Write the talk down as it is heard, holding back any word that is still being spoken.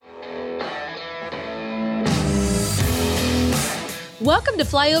Welcome to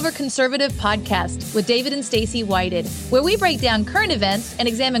Flyover Conservative Podcast with David and Stacey Whited, where we break down current events and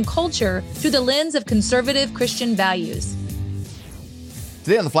examine culture through the lens of conservative Christian values.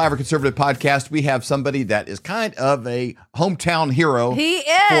 Today on the Flyover Conservative Podcast, we have somebody that is kind of a hometown hero. He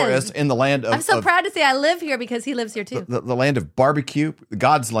is. For us in the land of... I'm so proud to say I live here because he lives here too. The land of barbecue,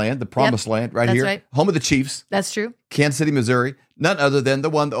 God's land, the promised land, right here. Right. Home of the Chiefs. That's true. Kansas City, Missouri. None other than the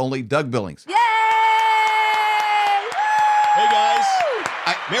one, the only, Doug Billings. Yay! Hey, guys.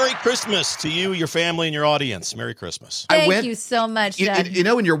 Merry Christmas to you, your family, and your audience. Merry Christmas. Thank you so much, Doug. You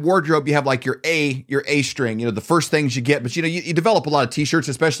know, in your wardrobe, you have like your A string, you know, the first things you get. But, you know, you develop a lot of T-shirts,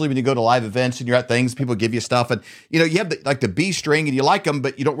 especially when you go to live events and you're at things, people give you stuff. And, you know, you have the B string and you like them,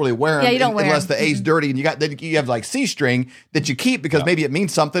 but you don't really wear them. Yeah, you don't wear unless them. the A's dirty. And then you have like C string that you keep because maybe it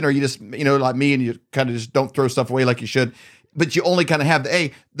means something, or you just, you know, like me, and you kind of just don't throw stuff away like you should. But you only kind of have the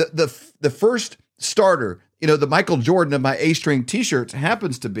A. The first starter, you know, the Michael Jordan of my A string T-shirts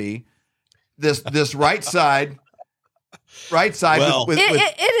happens to be this right side. Well,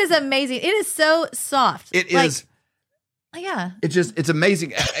 It is amazing. It is so soft. It is. Yeah. It's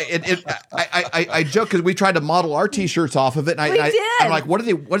amazing. I joke because we tried to model our T-shirts off of it, and We did. I'm like, what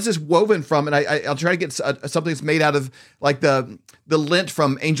is this woven from? And I'll try to get something that's made out of like the lint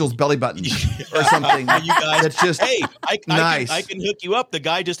from Angel's belly button or something. You guys, that's just nice. I can hook you up. The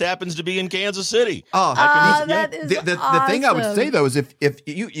guy just happens to be in Kansas City. That is The thing I would awesome. say though is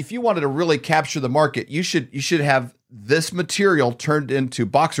if you wanted to really capture the market, you should have this material turned into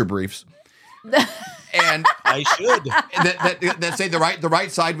boxer briefs. And I should. that say the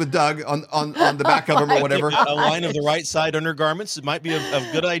right side with Doug on the back of them or whatever. A line of the right side undergarments. It might be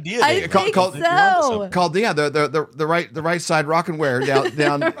a good idea. I Dave. think so. Called the right side rock and wear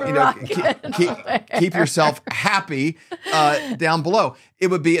down. You know, keep yourself happy down below. It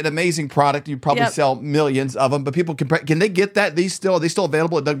would be an amazing product. You'd probably sell millions of them, but people can they get that? Are they still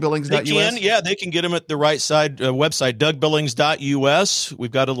available at DougBillings.us? They can, yeah, they can get them at the right side website, DougBillings.us.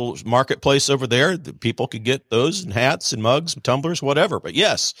 We've got a little marketplace over there. People could get those and hats and mugs, and tumblers, whatever. But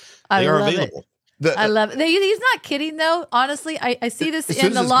yes, they are available. I love it. He's not kidding though. Honestly, I see this as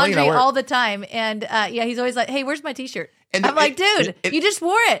soon in as the it's clean, laundry I wear it. all the time, and he's always like, "Hey, where's my T-shirt?" And I'm like, "Dude, you just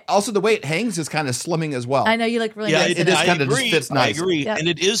wore it." Also, the way it hangs is kind of slimming as well. I know you look really Yeah, nice. it is I kind of just agree. fits nice. I agree. Yep. And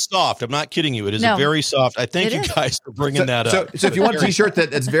it is soft. I'm not kidding you. It is No. a very soft. I thank It you is. guys for bringing that up. So if you want a T-shirt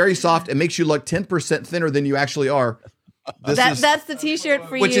that's very soft and makes you look 10% thinner than you actually are, That's the T-shirt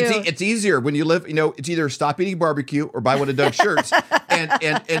for which you. it's easier when you live. You know, it's either stop eating barbecue or buy one of Doug's shirts. And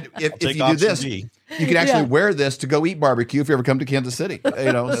if take you do option this, B. you can actually wear this to go eat barbecue if you ever come to Kansas City.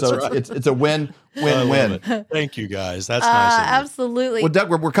 You know, so right. it's a win. Thank you guys. That's nice. of you. Absolutely. Well, Doug,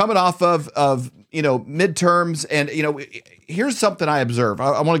 we're coming off of you know, midterms, and you know, here's something I observe.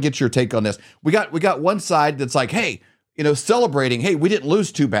 I want to get your take on this. We got one side that's like, hey, you know, celebrating, hey, we didn't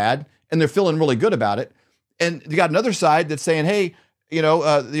lose too bad, and they're feeling really good about it. And you got another side that's saying, hey, you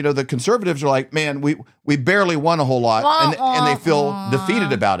know, the conservatives are like, man, we barely won a whole lot, and they feel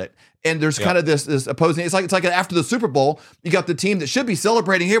defeated about it. And there's kind of this opposing. It's like after the Super Bowl, you got the team that should be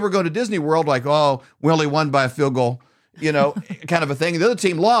celebrating. Hey, we're going to Disney World. Like, oh, we only won by a field goal. You know, kind of a thing. The other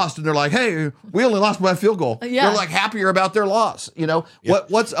team lost, and they're like, "Hey, we only lost by a field goal." Yeah. They're like happier about their loss. You know,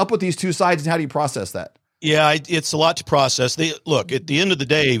 what's up with these two sides, and how do you process that? Yeah, it's a lot to process. Look, at the end of the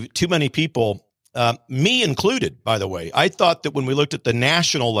day, too many people, me included, by the way, I thought that when we looked at the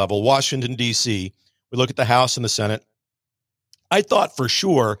national level, Washington, D.C., we look at the House and the Senate, I thought for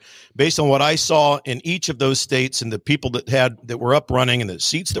sure, based on what I saw in each of those states and the people that were up running and the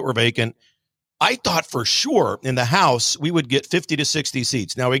seats that were vacant, I thought for sure in the House we would get 50 to 60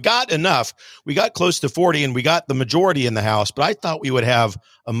 seats. Now, we got enough. We got close to 40, and we got the majority in the House, but I thought we would have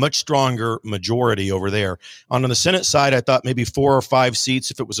a much stronger majority over there. On the Senate side, I thought maybe 4 or 5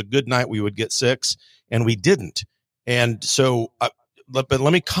 seats. If it was a good night, we would get 6, and we didn't. And so, but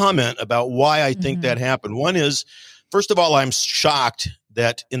let me comment about why I think that happened. One is, first of all, I'm shocked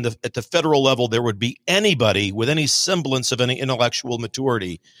that at the federal level, there would be anybody with any semblance of any intellectual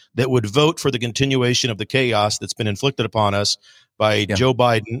maturity that would vote for the continuation of the chaos that's been inflicted upon us by Joe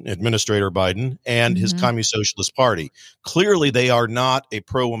Biden, Administrator Biden, and his Communist Socialist Party. Clearly, they are not a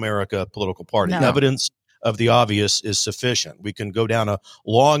pro-America political party. No. Evidence of the obvious is sufficient. We can go down a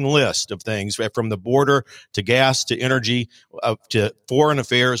long list of things, from the border to gas to energy to foreign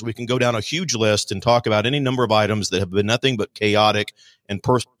affairs. We can go down a huge list and talk about any number of items that have been nothing but chaotic and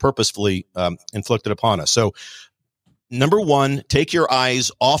purposefully inflicted upon us. So, number one, take your eyes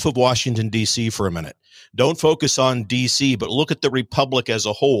off of Washington, D.C. for a minute. Don't focus on D.C., but look at the republic as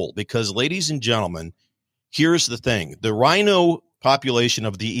a whole, because, ladies and gentlemen, here's the thing. The Rhino population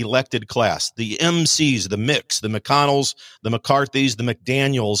of the elected class, the MCs, the Micks, the McConnells, the McCarthys, the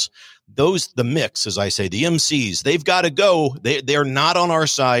McDaniels, the mix, as I say, the MCs, they've got to go. They're not on our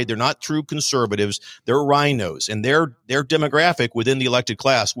side. They're not true conservatives. They're rhinos, and their demographic within the elected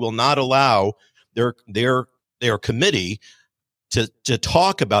class will not allow their committee to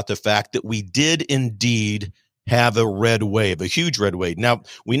talk about the fact that we did indeed have a red wave, a huge red wave. Now,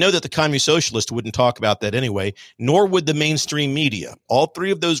 we know that the Communist Socialists wouldn't talk about that anyway, nor would the mainstream media. All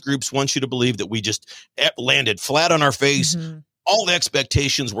three of those groups want you to believe that we just landed flat on our face. Mm-hmm. All the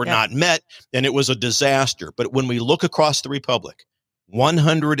expectations were not met, and it was a disaster. But when we look across the Republic,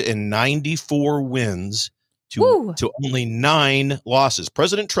 194 wins to only 9 losses.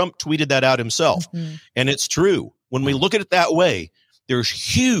 President Trump tweeted that out himself, and it's true. When we look at it that way, there's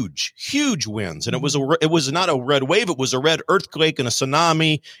huge, huge wins, and it was not a red wave; it was a red earthquake and a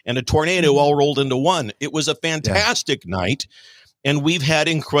tsunami and a tornado all rolled into one. It was a fantastic night. And we've had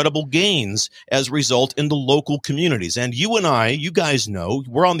incredible gains as a result in the local communities. And you and I, you guys know,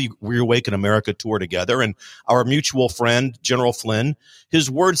 we're on the Reawaken America tour together, and our mutual friend, General Flynn,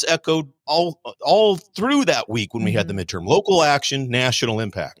 his words echoed all through that week when we had the midterm. Local action, national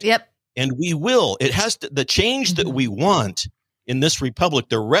impact. Yep. And we will. It has to, the change that we want in this republic,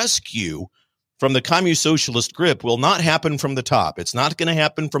 the rescue from the communist socialist grip, will not happen from the top. It's not going to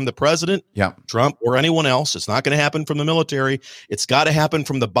happen from the president, Trump, or anyone else. It's not going to happen from the military. It's got to happen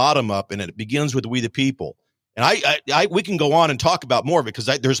from the bottom up, and it begins with we the people. And we can go on and talk about more because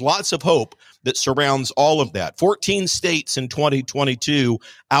there's lots of hope that surrounds all of that. 14 states in 2022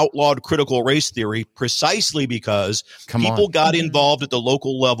 outlawed critical race theory precisely because people got involved at the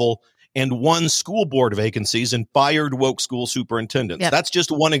local level and won school board vacancies and fired woke school superintendents. That's just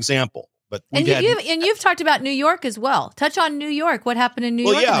one example. But you've talked about New York as well. Touch on New York. What happened in New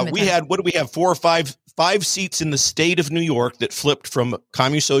York? Well, yeah, we had, what do we have? 4 or 5 seats in the state of New York that flipped from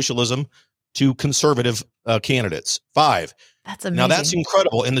communist socialism to conservative candidates. 5. That's amazing. Now that's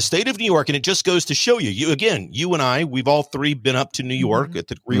incredible in the state of New York, and it just goes to show you and I, we've all three been up to New York at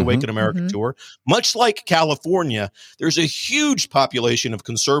the Reawaken America tour. Much like California, there's a huge population of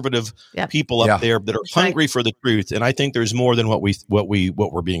conservative people up there that are hungry for the truth, and I think there's more than what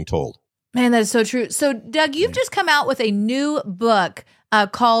we're being told. Man, that is so true. So, Doug, you've just come out with a new book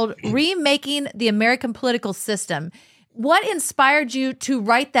called Remaking the American Political System. What inspired you to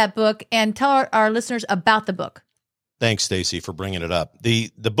write that book, and tell our listeners about the book? Thanks, Stacey, for bringing it up.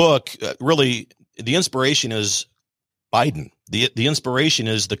 The book, really, the inspiration is Biden. The inspiration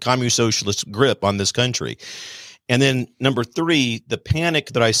is the communist socialist grip on this country. And then number 3, the panic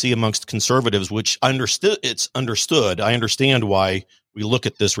that I see amongst conservatives, which it's understood. I understand why we look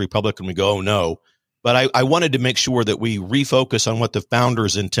at this republic and we go, oh no. But I wanted to make sure that we refocus on what the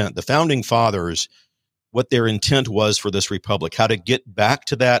founders' intent, the founding fathers, what their intent was for this republic, how to get back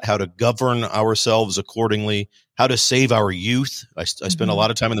to that, how to govern ourselves accordingly, how to save our youth. I spent a lot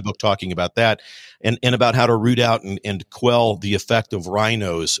of time in the book talking about that, and about how to root out and quell the effect of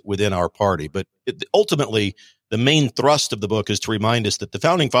rhinos within our party. But ultimately, the main thrust of the book is to remind us that the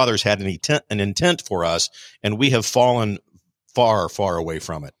founding fathers had an intent for us, and we have fallen far, far away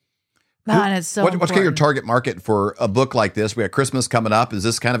from it. Man, it's so what's kind of your target market for a book like this? We have Christmas coming up. Is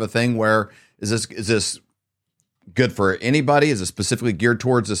this kind of a thing where is this good for anybody? Is it specifically geared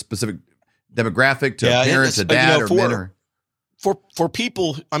towards a specific demographic, to parents, a dad, or men? Or? For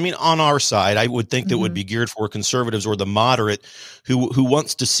people, I mean, on our side, I would think that would be geared for conservatives or the moderate who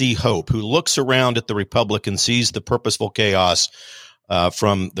wants to see hope, who looks around at the republic and sees the purposeful chaos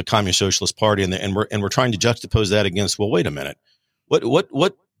from the Communist Socialist Party, and we're trying to juxtapose that against, well, wait a minute, what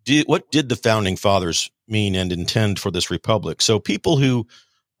did the founding fathers mean and intend for this republic? So people who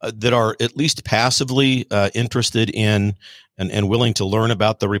that are at least passively interested in and willing to learn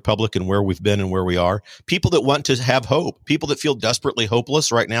about the republic and where we've been and where we are, people that want to have hope, people that feel desperately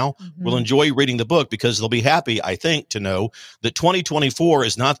hopeless right now will enjoy reading the book, because they'll be happy, I think, to know that 2024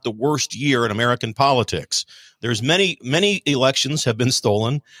 is not the worst year in American politics. There's many elections have been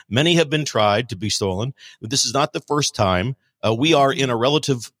stolen. Many have been tried to be stolen. This is not the first time. We are in a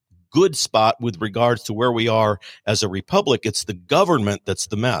relative good spot with regards to where we are as a republic. It's the government that's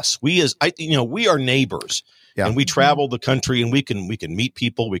the mess. We are neighbors, and we travel the country, and we can meet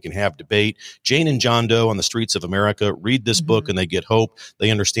people. We can have debate. Jane and John Doe on the streets of America read this book, and they get hope.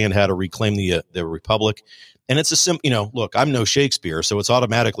 They understand how to reclaim the republic. And it's a simple, look, I'm no Shakespeare, so it's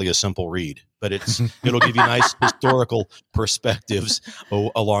automatically a simple read, but it'll give you nice historical perspectives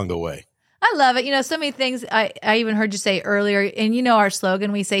along the way. I love it. So many things I even heard you say earlier, and our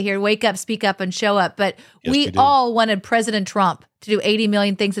slogan we say here, wake up, speak up, and show up. But we all wanted President Trump to do 80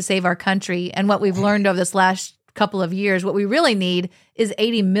 million things to save our country. And what we've learned over this last couple of years. What we really need is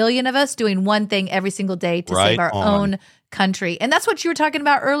 80 million of us doing one thing every single day to save our own country. And that's what you were talking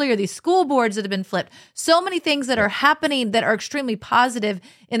about earlier, these school boards that have been flipped. So many things that are happening that are extremely positive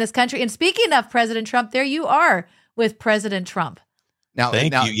in this country. And speaking of President Trump, there you are with President Trump. Now,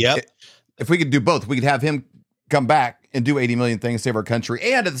 Thank you. Yep. If we could do both, we could have him come back and do 80 million things, save our country,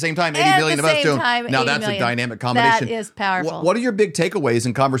 and at the same time, 80 million of us doing. Now, that's a dynamic combination. That is powerful. What are your big takeaways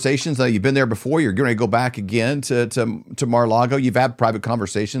and conversations? You've been there before. You're going to go back again to Mar-a-Lago. You've had private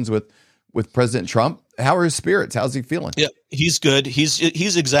conversations with President Trump. How are his spirits? How's he feeling? Yeah, he's good.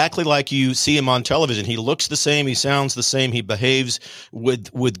 He's exactly like you see him on television. He looks the same. He sounds the same. He behaves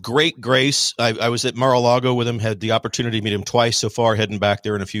with great grace. I was at Mar-a-Lago with him, had the opportunity to meet him twice so far, heading back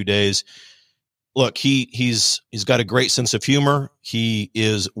there in a few days. Look, he's got a great sense of humor. He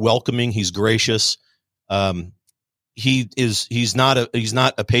is welcoming. He's gracious. He's not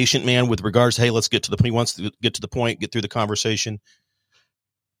a patient man with regards to, hey, let's get to the. He wants to get to the point, get through the conversation.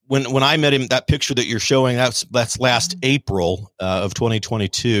 When I met him, that picture that you're showing, that's last April of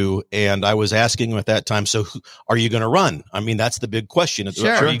 2022, and I was asking him at that time, so are you going to run? I mean, that's the big question. Sure.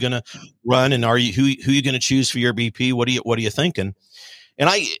 Are you going to run, and who are you going to choose for your BP? What are you thinking? And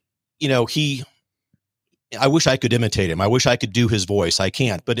I wish I could imitate him. I wish I could do his voice. I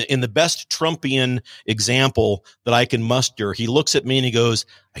can't. But in the best Trumpian example that I can muster, he looks at me and he goes,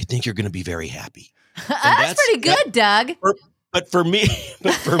 "I think you're going to be very happy." That's pretty good, Doug. But for me,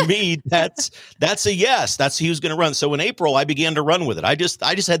 that's a yes. He was going to run. So in April, I began to run with it. I just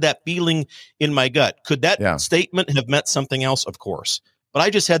had that feeling in my gut. Could that statement have meant something else? Of course. But I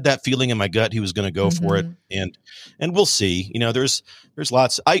just had that feeling in my gut he was going to go for it, and we'll see. There's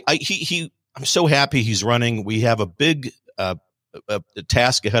lots. I'm so happy he's running. We have a big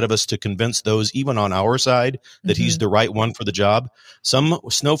task ahead of us to convince those, even on our side, that he's the right one for the job. Some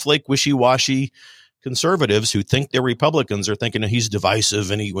snowflake, wishy-washy conservatives who think they're Republicans are thinking he's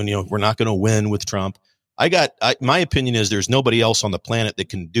divisive and we're not going to win with Trump. My opinion is there's nobody else on the planet that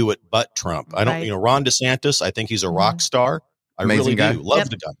can do it but Trump. I don't, Ron DeSantis, I think he's a rock star. I Amazing really guy. do.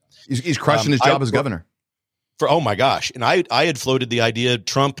 Love the guy. He's crushing his job as governor. Oh my gosh. And I had floated the idea of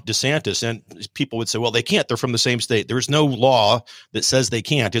Trump, DeSantis, and people would say, well, they can't. They're from the same state. There's no law that says they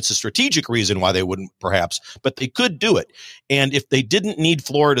can't. It's a strategic reason why they wouldn't, perhaps, but they could do it. And if they didn't need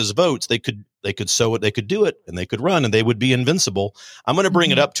Florida's votes, they could sow it, they could do it, and they could run, and they would be invincible. I'm going to bring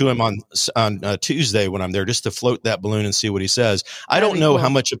it up to him on Tuesday when I'm there, just to float that balloon and see what he says. I don't know how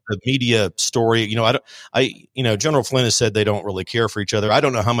much of the media story, General Flynn has said they don't really care for each other. I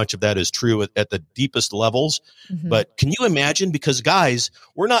don't know how much of that is true at the deepest levels, but can you imagine? Because guys,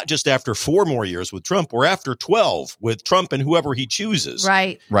 we're not just after 4 more years with Trump, we're after 12 with Trump and whoever he chooses.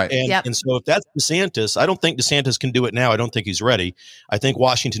 Right. And so if that's DeSantis, I don't think DeSantis can do it now. I don't think he's ready. I think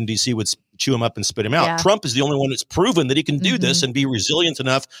Washington, D.C. would chew him up and spit him out. Trump is the only one that's proven that he can do this and be resilient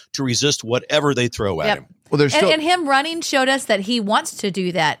enough to resist whatever they throw at him. Well, there's still- and him running showed us that he wants to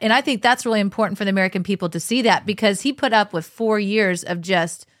do that. And I think that's really important for the American people to see that, because he put up with 4 years of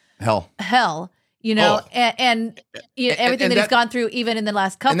just hell, and everything that he's gone through, even in the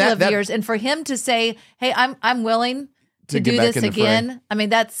last couple of years. And for him to say, hey, I'm willing to do this again. I mean,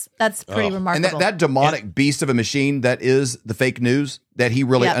 that's pretty remarkable. And that demonic beast of a machine that is the fake news that he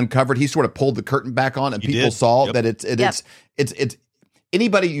really uncovered, he sort of pulled the curtain back on, and people saw that it's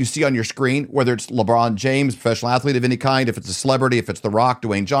anybody you see on your screen, whether it's LeBron James, professional athlete of any kind, if it's a celebrity, if it's The Rock,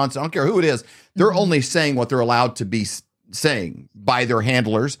 Dwayne Johnson, I don't care who it is, they're only saying what they're allowed to be saying by their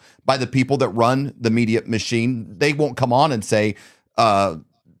handlers, by the people that run the media machine. They won't come on and say,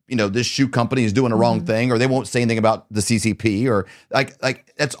 this shoe company is doing a wrong thing, or they won't say anything about the CCP, or like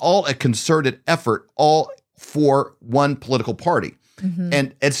that's all a concerted effort, all for one political party.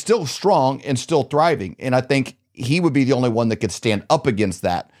 And it's still strong and still thriving. And I think he would be the only one that could stand up against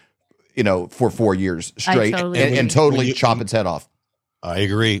that, for 4 years straight and totally chop its head off. I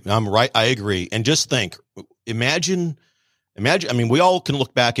agree. I'm right. I agree. And just think, imagine, I mean, we all can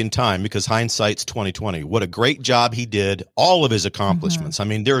look back in time because hindsight's 2020. What a great job he did, all of his accomplishments. I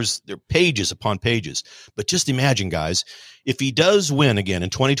mean, there are pages upon pages, but just imagine, guys, if he does win again in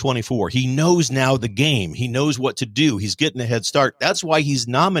 2024, he knows now the game. He knows what to do. He's getting a head start. That's why he's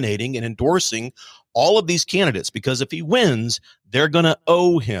nominating and endorsing all of these candidates, because if he wins, they're going to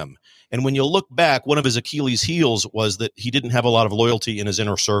owe him. And when you look back, one of his Achilles heels was that he didn't have a lot of loyalty in his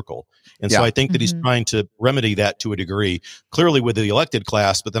inner circle. And so I think that he's trying to remedy that to a degree, clearly with the elected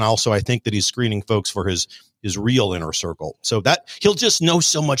class, but then also I think that he's screening folks for his real inner circle. So that he'll just know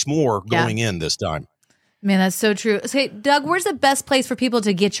so much more going in this time. Man, that's so true. Okay, Doug, where's the best place for people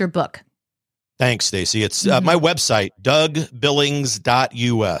to get your book? Thanks, Stacey. It's my website,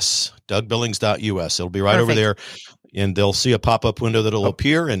 DougBillings.us. DougBillings.us. It'll be right over there, and they'll see a pop-up window that'll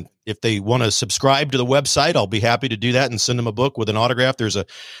appear. And if they want to subscribe to the website, I'll be happy to do that and send them a book with an autograph. There's a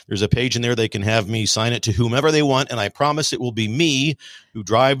page in there they can have me sign it to whomever they want, and I promise it will be me who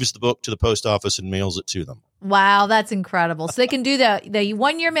drives the book to the post office and mails it to them. Wow, that's incredible. So they can do the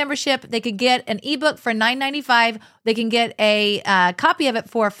 1-year membership. They could get an ebook for $9.95. They can get a copy of it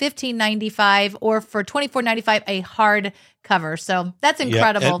for $15.95, or for $24.95 a hard cover. So that's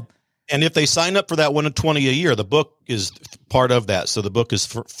incredible. Yeah, and if they sign up for that $120 a year, the book is part of that. So the book is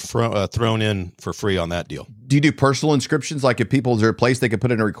thrown in for free on that deal. Do you do personal inscriptions? Like if people, is there a place they could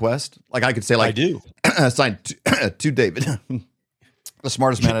put in a request? Like I could say, like, I do. Sign to David, the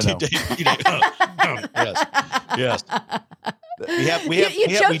smartest man I know. Yes.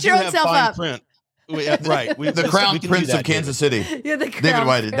 You choked yourself up. Print. Right. The Crown Prince of Kansas City. Yeah, David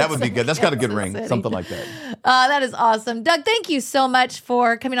Whited. That would be good. That's got a good ring. Something like that. That is awesome. Doug, thank you so much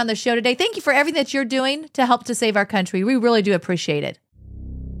for coming on the show today. Thank you for everything that you're doing to help to save our country. We really do appreciate it.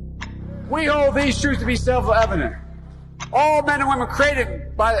 We hold these truths to be self-evident. All men and women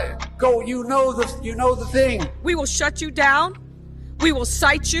created by you know the thing. We will shut you down. We will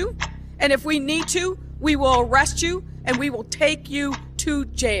cite you. And if we need to, we will arrest you and we will take you to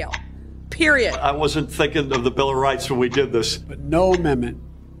jail. Period. I wasn't thinking of the Bill of Rights when we did this. But no amendment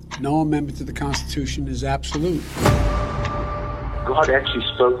to the Constitution is absolute. God actually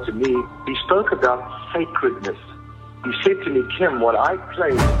spoke to me. He spoke about sacredness. He said to me, Kim, what I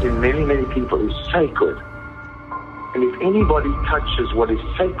place in many, many people is sacred. And if anybody touches what is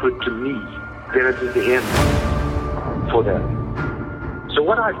sacred to me, then it is the end for them. So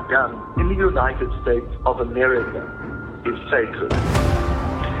what I've done in the United States of America is sacred.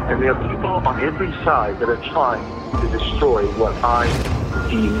 And there are people on every side that are trying to destroy what I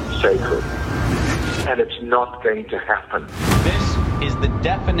deem sacred. And it's not going to happen. This is the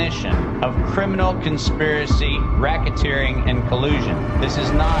definition of criminal conspiracy, racketeering, and collusion. This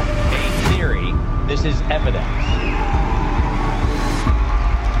is not a theory. This is evidence.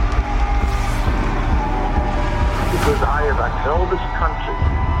 Because I have upheld this country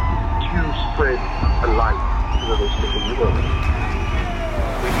to spread a light to the rest of the world.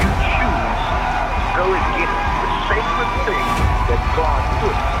 When you choose to go against the sacred thing that God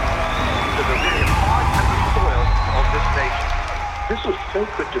put to the very heart and the soil of this nation, this was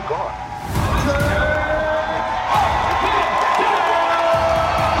sacred to God.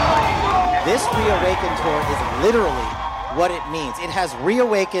 This Reawaken tour is literally what it means. It has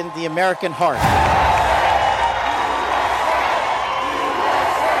reawakened the American heart.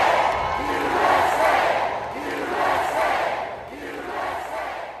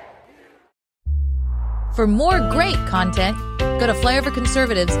 For more great content, go to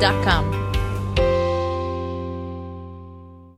flyoverconservatives.com.